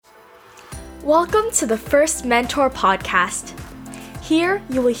Welcome to the First Mentor Podcast. Here,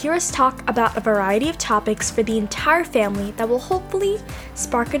 you will hear us talk about a variety of topics for the entire family that will hopefully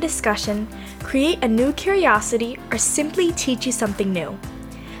spark a discussion, create a new curiosity, or simply teach you something new.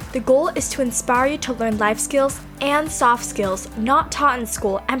 The goal is to inspire you to learn life skills and soft skills not taught in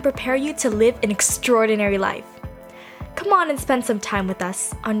school and prepare you to live an extraordinary life. Come on and spend some time with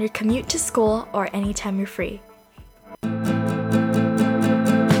us on your commute to school or anytime you're free.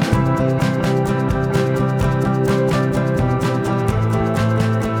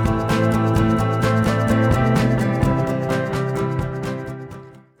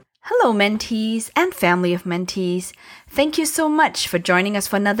 Hello, mentees and family of mentees. Thank you so much for joining us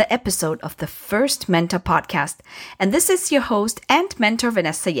for another episode of the First Mentor Podcast. And this is your host and mentor,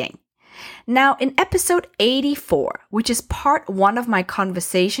 Vanessa Yang. Now, in episode 84, which is part one of my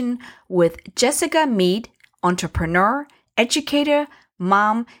conversation with Jessica Mead, entrepreneur, educator,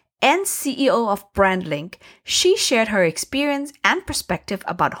 mom, and CEO of BrandLink, she shared her experience and perspective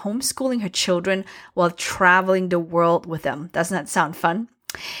about homeschooling her children while traveling the world with them. Doesn't that sound fun?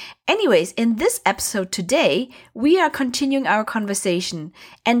 Anyways, in this episode today, we are continuing our conversation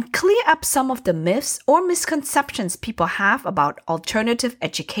and clear up some of the myths or misconceptions people have about alternative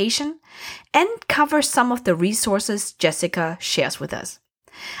education and cover some of the resources Jessica shares with us.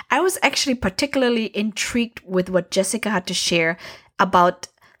 I was actually particularly intrigued with what Jessica had to share about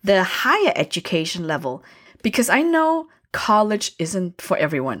the higher education level because I know college isn't for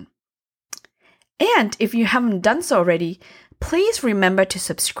everyone. And if you haven't done so already, please remember to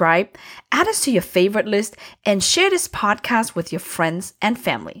subscribe, add us to your favorite list, and share this podcast with your friends and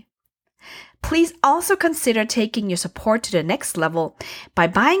family. Please also consider taking your support to the next level by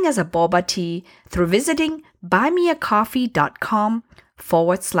buying us a boba tea through visiting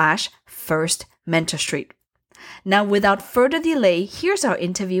buymeacoffee.com/First Mentor Street. Now, without further delay, here's our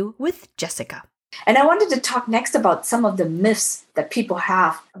interview with Jessica. And I wanted to talk next about some of the myths that people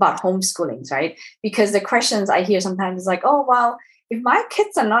have about homeschoolings, right? Because the questions I hear sometimes is like, oh, well, if my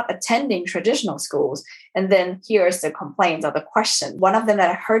kids are not attending traditional schools, and then here's the complaints or the question. One of them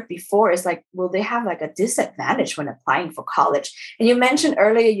that I heard before is like, will they have like a disadvantage when applying for college? And you mentioned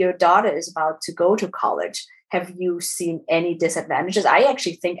earlier your daughter is about to go to college. Have you seen any disadvantages? I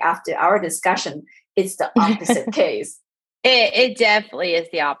actually think after our discussion, it's the opposite case. It definitely is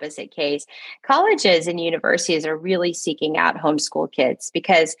the opposite case. Colleges and universities are really seeking out homeschool kids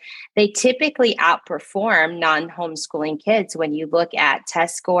because they typically outperform non-homeschooling kids when you look at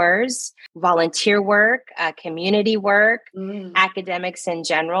test scores, volunteer work, community work, academics in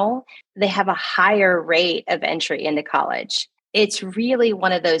general. They have a higher rate of entry into college. It's really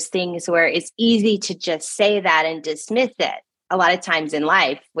one of those things where it's easy to just say that and dismiss it. A lot of times in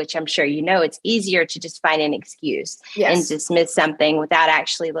life, which I'm sure you know, it's easier to just find an excuse and dismiss something without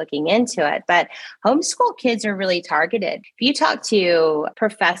actually looking into it. But homeschool kids are really targeted. If you talk to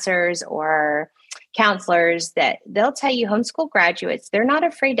professors or counselors, that they'll tell you homeschool graduates, they're not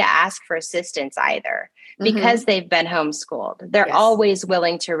afraid to ask for assistance either because they've been homeschooled. They're always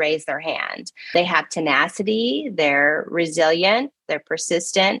willing to raise their hand. They have tenacity, they're resilient, they're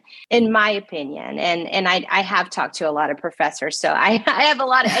persistent, in my opinion. And I have talked to a lot of professors, so I have a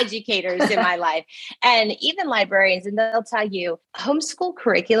lot of educators in my life and even librarians, and they'll tell you homeschool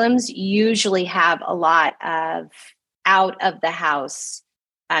curriculums usually have a lot of out of the house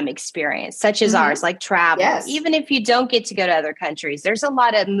experience, such as ours, like travel. Yes. Even if you don't get to go to other countries, there's a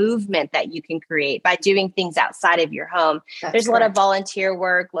lot of movement that you can create by doing things outside of your home. There's a lot of volunteer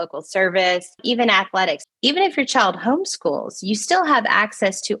work, local service, even athletics. Even if your child homeschools, you still have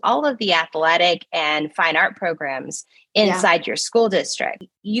access to all of the athletic and fine art programs inside your school district.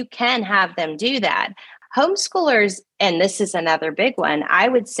 You can have them do that. Homeschoolers, and this is another big one, I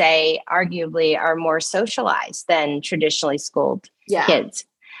would say arguably are more socialized than traditionally schooled kids,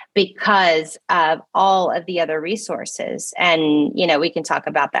 because of all of the other resources. And, you know, we can talk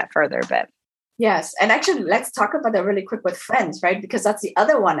about that further, but. Yes. And actually, let's talk about that really quick with friends, right? Because that's the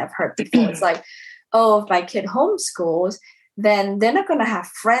other one I've heard before. It's like, oh, if my kid homeschools, then they're not going to have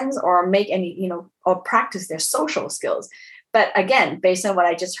friends or make any, or practice their social skills. But again, based on what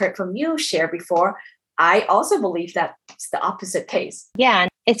I just heard from you share before, I also believe that it's the opposite case. Yeah.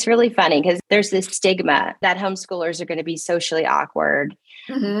 It's really funny because there's this stigma that homeschoolers are going to be socially awkward.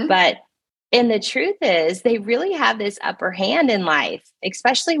 But and the truth is they really have this upper hand in life,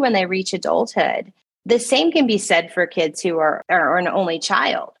 especially when they reach adulthood. The same can be said for kids who are an only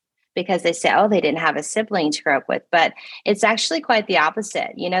child because they say, oh, they didn't have a sibling to grow up with. But it's actually quite the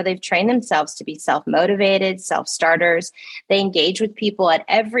opposite. You know, they've trained themselves to be self-motivated, self-starters. They engage with people at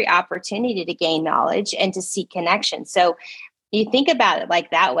every opportunity to gain knowledge and to seek connection. So You think about it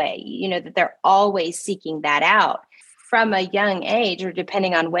like that way, that they're always seeking that out from a young age, or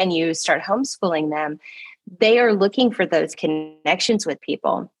depending on when you start homeschooling them, they are looking for those connections with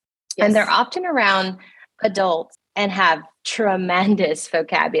people. Yes. And they're often around adults and have tremendous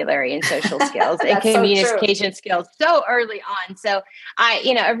vocabulary and social skills and communication skills so early on. So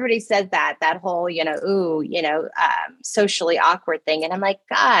everybody says that whole, socially awkward thing. And I'm like,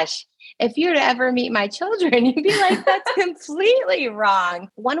 gosh, if you were to ever meet my children, you'd be like, that's completely wrong.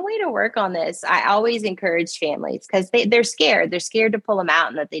 One way to work on this, I always encourage families, because they're scared. They're scared to pull them out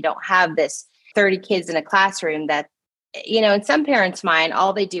and that they don't have this 30 kids in a classroom that, in some parents' mind,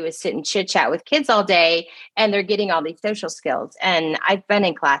 all they do is sit and chit chat with kids all day, and they're getting all these social skills. And I've been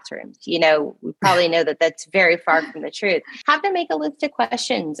in classrooms, we probably know that that's very far from the truth. Have them make a list of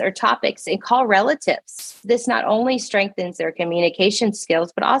questions or topics and call relatives. This not only strengthens their communication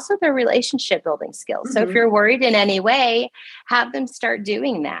skills, but also their relationship building skills. Mm-hmm. So if you're worried in any way, have them start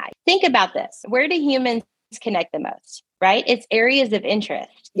doing that. Think about this. Where do humans connect the most, right? It's areas of interest.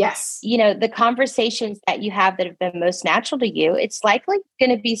 Yes. The conversations that you have that have been most natural to you, it's likely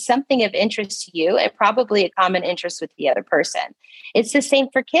going to be something of interest to you and probably a common interest with the other person. It's the same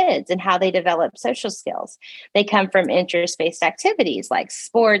for kids and how they develop social skills. They come from interest-based activities like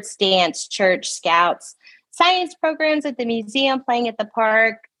sports, dance, church, scouts, science programs at the museum, playing at the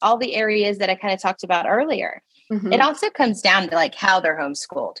park, all the areas that I kind of talked about earlier. Mm-hmm. It also comes down to like how they're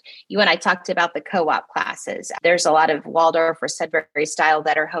homeschooled. You and I talked about the co-op classes. There's a lot of Waldorf or Sudbury style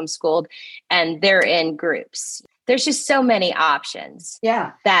that are homeschooled, and they're in groups. There's just so many options.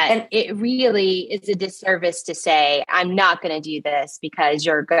 Yeah. That it really is a disservice to say, I'm not going to do this because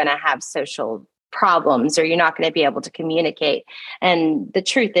you're going to have social problems or you're not going to be able to communicate. And the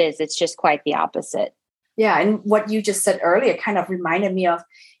truth is, it's just quite the opposite. Yeah. And what you just said earlier kind of reminded me of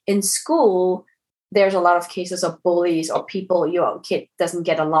in school, there's a lot of cases of bullies or people your kid doesn't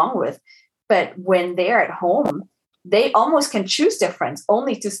get along with. But when they're at home, they almost can choose their friends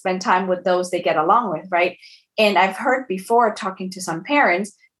only to spend time with those they get along with, right? And I've heard before talking to some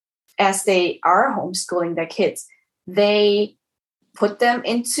parents, as they are homeschooling their kids, they put them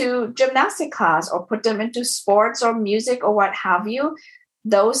into gymnastic class or put them into sports or music or what have you.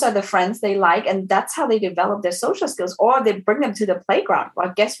 Those are the friends they like, and that's how they develop their social skills. Or they bring them to the playground.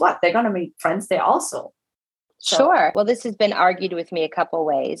 Well, guess what? They're going to meet friends there also. So. Sure. Well, this has been argued with me a couple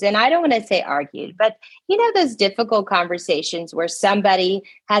ways, and I don't want to say argued, but those difficult conversations where somebody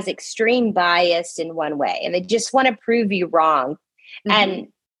has extreme bias in one way and they just want to prove you wrong. Mm-hmm. And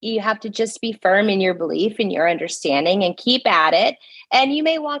you have to just be firm in your belief and your understanding and keep at it. And you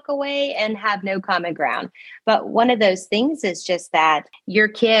may walk away and have no common ground. But one of those things is just that your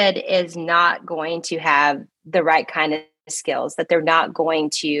kid is not going to have the right kind of skills, that they're not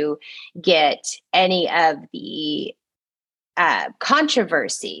going to get any of the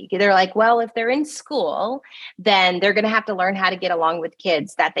controversy. They're like, well, if they're in school, then they're going to have to learn how to get along with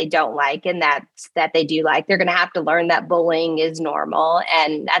kids that they don't like and that they do like. They're going to have to learn that bullying is normal.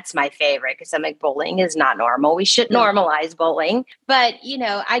 And that's my favorite, because I'm like, bullying is not normal. We should normalize bullying. But,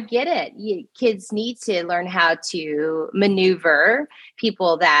 I get it. Kids need to learn how to maneuver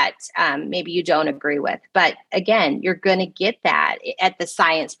people that maybe you don't agree with. But again, you're going to get that at the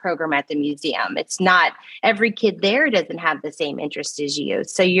science program at the museum. It's not every kid there doesn't have the same interest as you.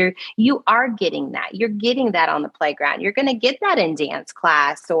 So you are getting that. You're getting that on the playground. You're going to get that in dance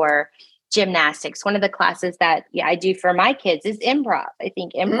class or gymnastics. One of the classes that I do for my kids is improv. I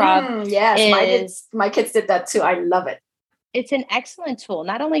think improv. Yes, my kids did that too. I love it. It's an excellent tool,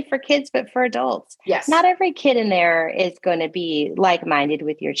 not only for kids, but for adults. Yes. Not every kid in there is going to be like-minded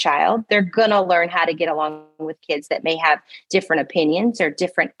with your child. They're going to learn how to get along with kids that may have different opinions or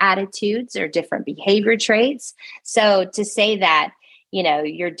different attitudes or different behavior traits. So to say that,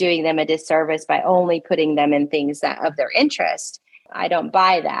 you're doing them a disservice by only putting them in things that of their interest, I don't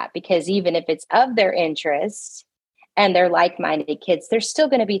buy that, because even if it's of their interest and they're like-minded kids, there's still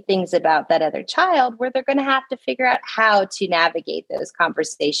going to be things about that other child where they're going to have to figure out how to navigate those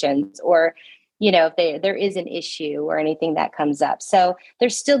conversations, or, if there is an issue or anything that comes up. So they're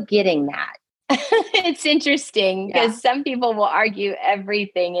still getting that. It's interesting because some people will argue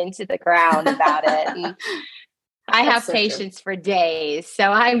everything into the ground about it. And I have patience for days, so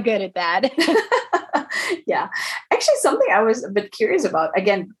I'm good at that. Yeah. Actually, something I was a bit curious about,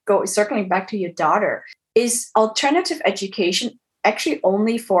 again, circling back to your daughter, is alternative education actually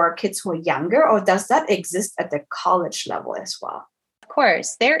only for kids who are younger, or does that exist at the college level as well? Of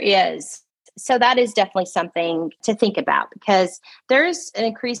course, there is. So that is definitely something to think about because there's an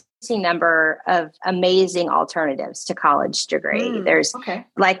increasing number of amazing alternatives to college degree. There's,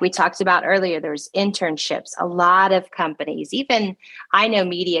 like we talked about earlier, there's internships, a lot of companies, even I know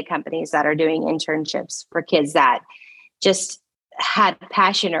media companies that are doing internships for kids that just had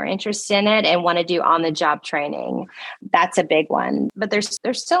passion or interest in it and want to do on the job training. That's a big one. But there's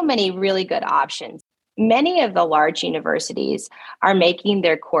so many really good options. Many of the large universities are making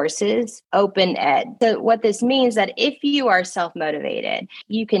their courses open ed. So what this means that if you are self-motivated,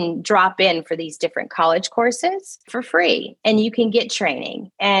 you can drop in for these different college courses for free and you can get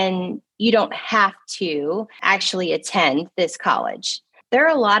training and you don't have to actually attend this college. There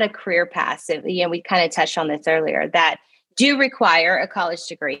are a lot of career paths, we kind of touched on this earlier, that do require a college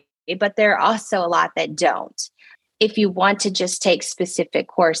degree, but there are also a lot that don't. If you want to just take specific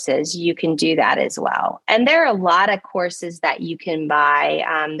courses, you can do that as well. And there are a lot of courses that you can buy.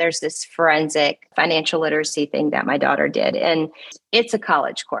 There's this forensic financial literacy thing that my daughter did, and it's a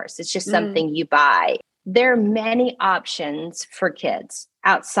college course. It's just something you buy. There are many options for kids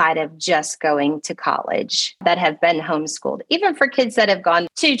outside of just going to college that have been homeschooled. Even for kids that have gone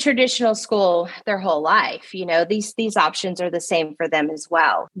to traditional school their whole life, these options are the same for them as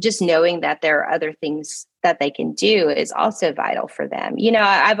well. Just knowing that there are other things that they can do is also vital for them.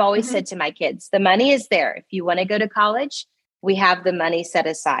 I've always said to my kids, the money is there. If you want to go to college, we have the money set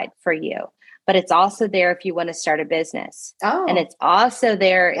aside for you. But it's also there if you want to start a business. And it's also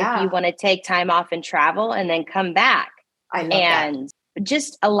there if you want to take time off and travel and then come back. I love that.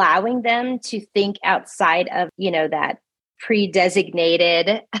 Just allowing them to think outside of, that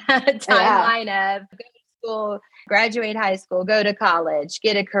pre-designated timeline of go to school, graduate high school, go to college,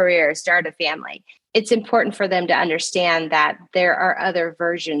 get a career, start a family. It's important for them to understand that there are other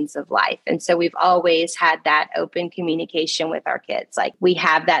versions of life. And so we've always had that open communication with our kids. Like, we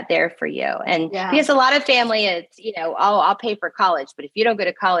have that there for you. And because a lot of family, it's, I'll pay for college, but if you don't go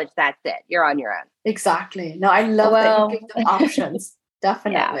to college, that's it. You're on your own. Exactly. No, I love that you give them options.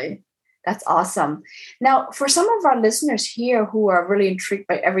 Definitely. Yeah. That's awesome. Now, for some of our listeners here who are really intrigued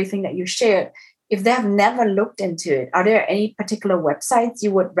by everything that you shared, if they have never looked into it, are there any particular websites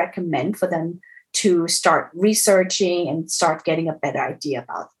you would recommend for them to start researching and start getting a better idea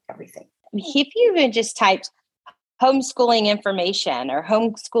about everything? If you even just typed homeschooling information or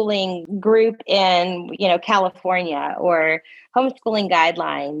homeschooling group in, California, or homeschooling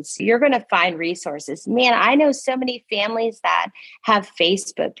guidelines, you're going to find resources. Man, I know so many families that have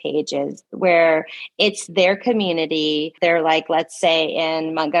Facebook pages where it's their community. They're like, let's say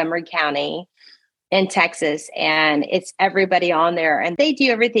in Montgomery County in Texas, and it's everybody on there. And they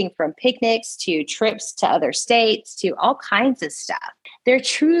do everything from picnics to trips to other states to all kinds of stuff. There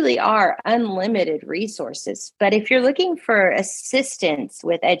truly are unlimited resources. But if you're looking for assistance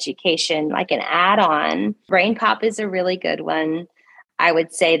with education, like an add-on, BrainPop is a really good one. I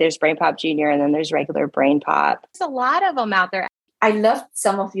would say there's BrainPop Junior and then there's regular BrainPop. There's a lot of them out there. I loved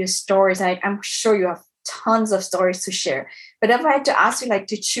some of your stories. I'm sure you have tons of stories to share. But if I had to ask you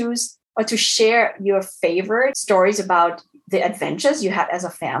to choose or to share your favorite stories about the adventures you had as a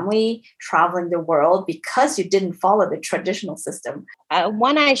family traveling the world because you didn't follow the traditional system.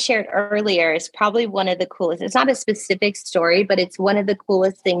 One I shared earlier is probably one of the coolest. It's not a specific story, but it's one of the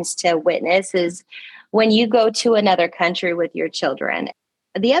coolest things to witness is when you go to another country with your children.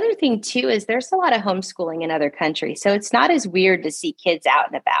 The other thing too is there's a lot of homeschooling in other countries. So it's not as weird to see kids out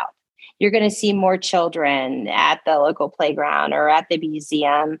and about. You're going to see more children at the local playground or at the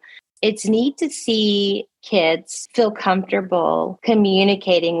museum. It's neat to see kids feel comfortable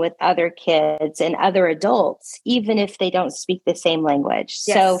communicating with other kids and other adults, even if they don't speak the same language.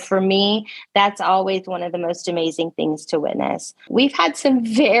 Yes. So for me, that's always one of the most amazing things to witness. We've had some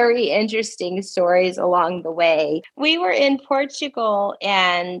very interesting stories along the way. We were in Portugal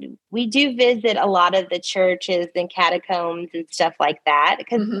and we do visit a lot of the churches and catacombs and stuff like that,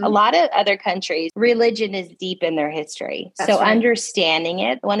 because a lot of other countries, religion is deep in their history. That's right. Understanding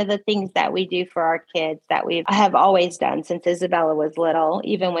it, one of the things that we do for our kids that we have always done since Isabella was little,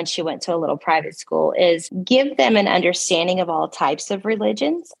 even when she went to a little private school, is give them an understanding of all types of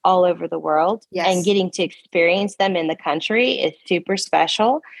religions all over the world. Yes. And getting to experience them in the country is super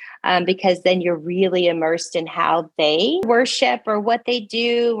special. Because then you're really immersed in how they worship or what they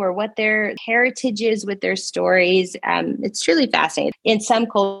do or what their heritage is with their stories. It's truly fascinating. In some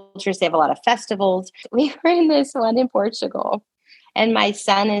cultures, they have a lot of festivals. We were in this one in Portugal, and my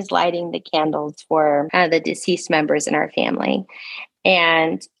son is lighting the candles for the deceased members in our family.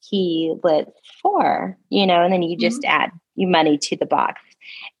 And he lit 4, and then you just add your money to the box.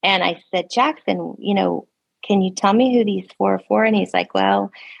 And I said, Jackson, can you tell me who these 4 are for? And he's like,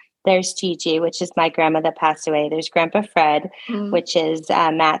 well, There's Gigi, which is my grandma that passed away. There's Grandpa Fred, which is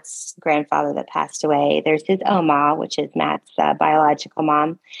Matt's grandfather that passed away. There's his Oma, which is Matt's biological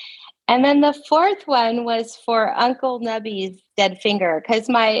mom. And then the fourth one was for Uncle Nubby's dead finger, because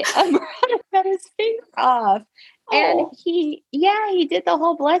my brother cut his finger off. And he did the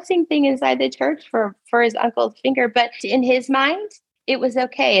whole blessing thing inside the church for his uncle's finger. But in his mind, it was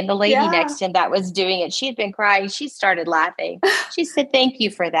okay. And the lady next to him that was doing it, she had been crying. She started laughing. She said, "Thank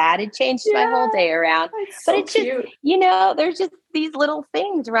you for that. It changed my whole day around." But it's cute. There's just these little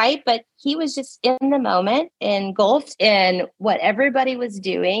things, right? But he was just in the moment, engulfed in what everybody was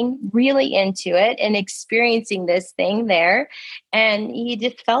doing, really into it and experiencing this thing there. And he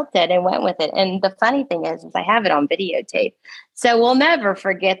just felt it and went with it. And the funny thing is I have it on videotape. So we'll never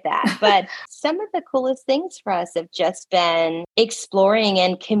forget that. But some of the coolest things for us have just been exploring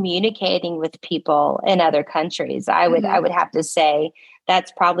and communicating with people in other countries. I would have to say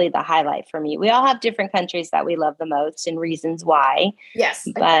that's probably the highlight for me. We all have different countries that we love the most and reasons why. Yes.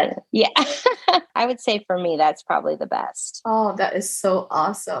 But I would say for me, that's probably the best. Oh, that is so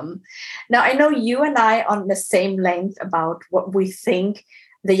awesome. Now, I know you and I are on the same length about what we think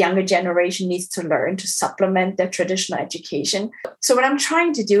the younger generation needs to learn to supplement their traditional education. So what I'm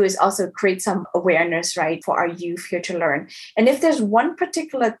trying to do is also create some awareness, right, for our youth here to learn. And if there's one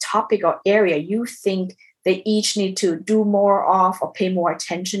particular topic or area you think they each need to do more of or pay more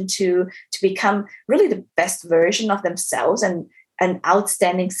attention to become really the best version of themselves and an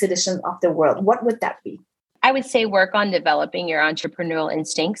outstanding citizen of the world, what would that be? I would say work on developing your entrepreneurial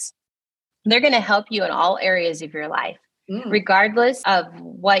instincts. They're going to help you in all areas of your life. Regardless of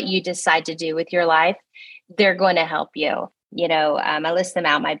what you decide to do with your life, they're going to help you. I list them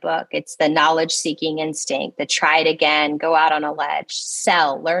out in my book. It's the knowledge-seeking instinct, the try it again, go out on a ledge,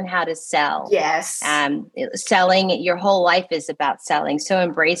 sell, learn how to sell. Yes. Selling, your whole life is about selling. So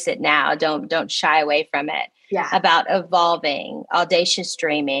embrace it now. Don't shy away from it. Yeah. About evolving, audacious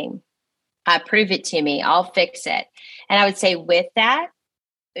dreaming. Prove it to me. I'll fix it. And I would say with that,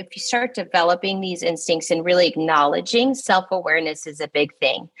 if you start developing these instincts and really acknowledging self-awareness is a big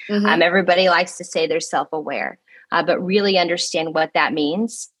thing. Everybody likes to say they're self-aware, but really understand what that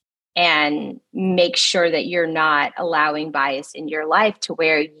means and make sure that you're not allowing bias in your life to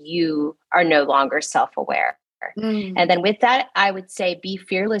where you are no longer self-aware. And then with that, I would say be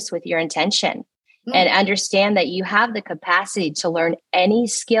fearless with your intention and understand that you have the capacity to learn any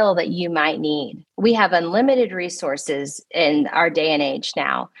skill that you might need. We have unlimited resources in our day and age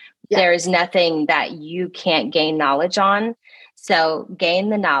now. Yeah. There is nothing that you can't gain knowledge on. So gain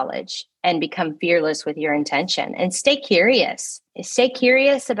the knowledge and become fearless with your intention and stay curious. Stay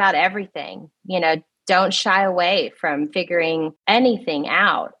curious about everything. Don't shy away from figuring anything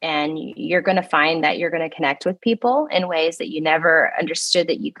out. And you're going to find that you're going to connect with people in ways that you never understood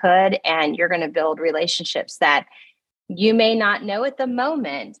that you could. And you're going to build relationships that you may not know at the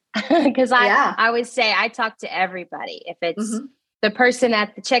moment. Because I always say I talk to everybody. If it's the person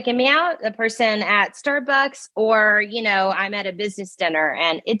at the checking me out, the person at Starbucks, or, I'm at a business dinner,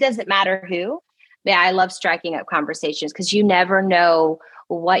 and it doesn't matter who. Yeah, I love striking up conversations because you never know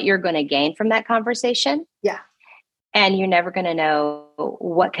what you're going to gain from that conversation. Yeah. And you're never going to know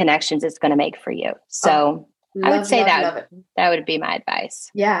what connections it's going to make for you. So I would say that would be my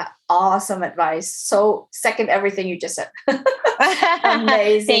advice. Yeah. Awesome advice. So second everything you just said.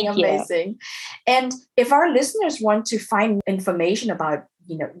 Amazing. Amazing. And if our listeners want to find information about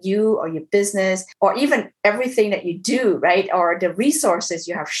you or your business, or even everything that you do, right? Or the resources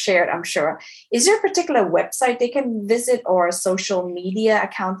you have shared, I'm sure. Is there a particular website they can visit or a social media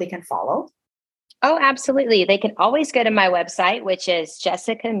account they can follow? Oh, absolutely. They can always go to my website, which is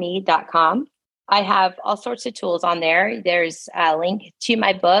jessicamead.com. I have all sorts of tools on there. There's a link to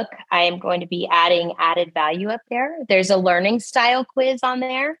my book. I am going to be adding added value up there. There's a learning style quiz on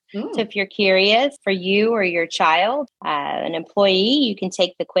there. So if you're curious for you or your child, an employee, you can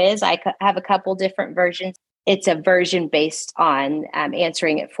take the quiz. I have a couple different versions. It's a version based on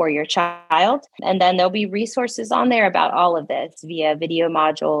answering it for your child. And then there'll be resources on there about all of this via video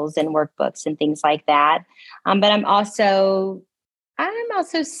modules and workbooks and things like that. But I'm also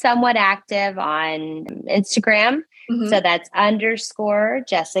somewhat active on Instagram. So that's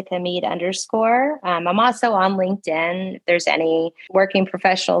 _Jessica Mead _. I'm also on LinkedIn. If there's any working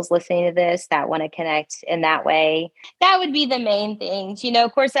professionals listening to this that want to connect in that way, that would be the main things.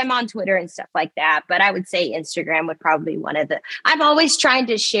 Of course, I'm on Twitter and stuff like that, but I would say Instagram would probably be one of the, I'm always trying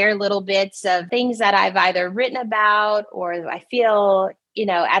to share little bits of things that I've either written about or I feel,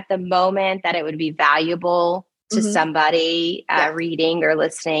 at the moment that it would be valuable to somebody reading or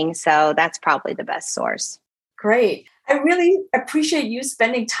listening. So that's probably the best source. Great. I really appreciate you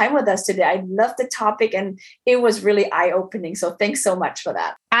spending time with us today. I love the topic and it was really eye-opening. So thanks so much for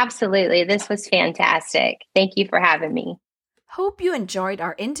that. Absolutely. This was fantastic. Thank you for having me. Hope you enjoyed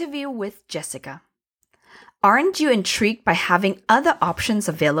our interview with Jessica. Aren't you intrigued by having other options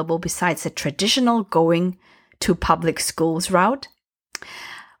available besides the traditional going to public schools route?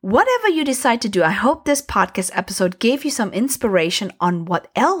 Whatever you decide to do, I hope this podcast episode gave you some inspiration on what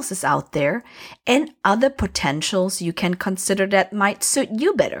else is out there and other potentials you can consider that might suit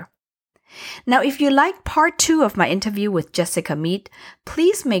you better. Now, if you like part 2 of my interview with Jessica Mead,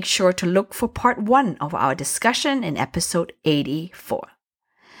 please make sure to look for part 1 of our discussion in episode 84.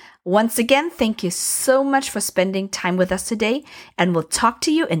 Once again, thank you so much for spending time with us today, and we'll talk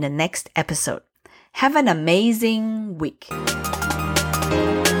to you in the next episode. Have an amazing week.